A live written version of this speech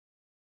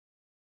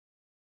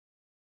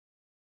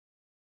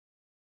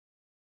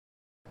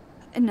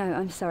No,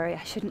 I'm sorry,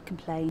 I shouldn't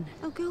complain.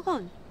 Oh, go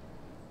on.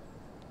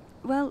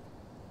 Well,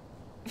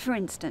 for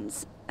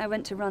instance, I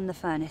went to run the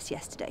furnace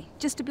yesterday,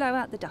 just to blow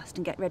out the dust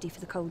and get ready for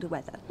the colder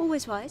weather.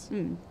 Always wise.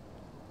 And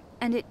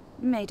it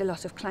made a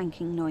lot of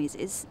clanking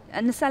noises,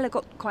 and the cellar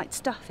got quite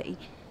stuffy,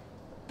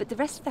 but the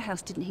rest of the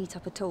house didn't heat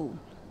up at all.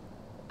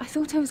 I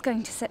thought I was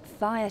going to set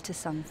fire to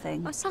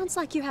something. Oh, sounds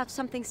like you have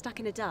something stuck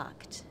in a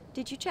duct.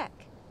 Did you check?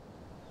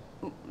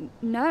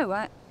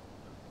 No,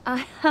 I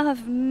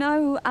have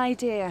no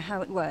idea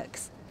how it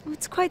works. Oh,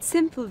 it's quite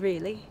simple,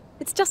 really.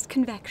 It's just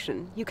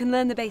convection. You can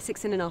learn the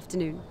basics in an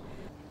afternoon.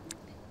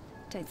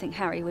 Don't think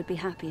Harry would be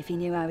happy if he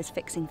knew I was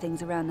fixing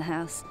things around the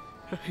house.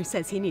 Who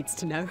says he needs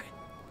to know?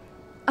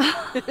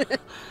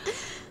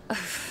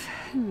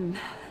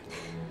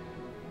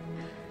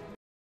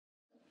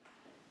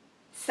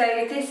 So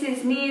this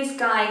is Nia's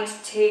guide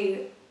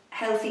to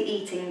healthy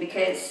eating,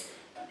 because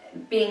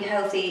being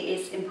healthy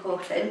is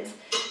important.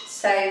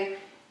 So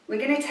we're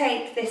going to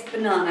take this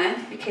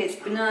banana, because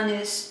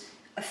bananas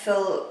are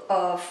full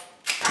of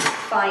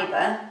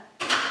fibre,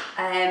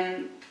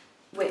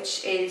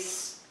 which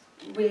is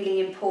really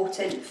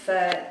important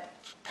for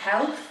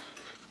health.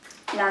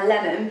 Now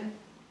lemon,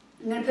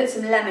 I'm going to put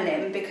some lemon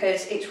in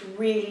because it's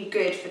really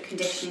good for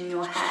conditioning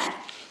your hair.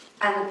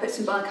 And we'll put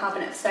some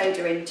bicarbonate of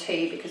soda in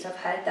too, because I've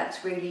heard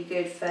that's really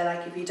good for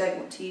like if you don't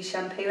want to use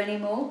shampoo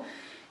anymore,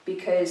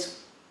 because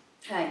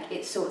like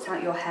it sorts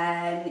out your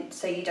hair and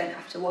so you don't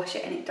have to wash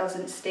it and it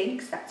doesn't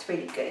stink, so that's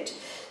really good. So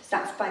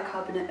that's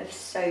bicarbonate of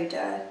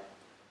soda.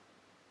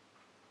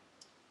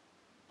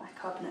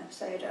 Bicarbonate of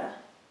soda.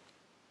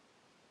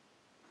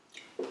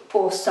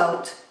 Or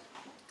salt.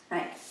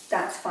 Right,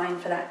 that's fine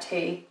for that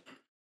too.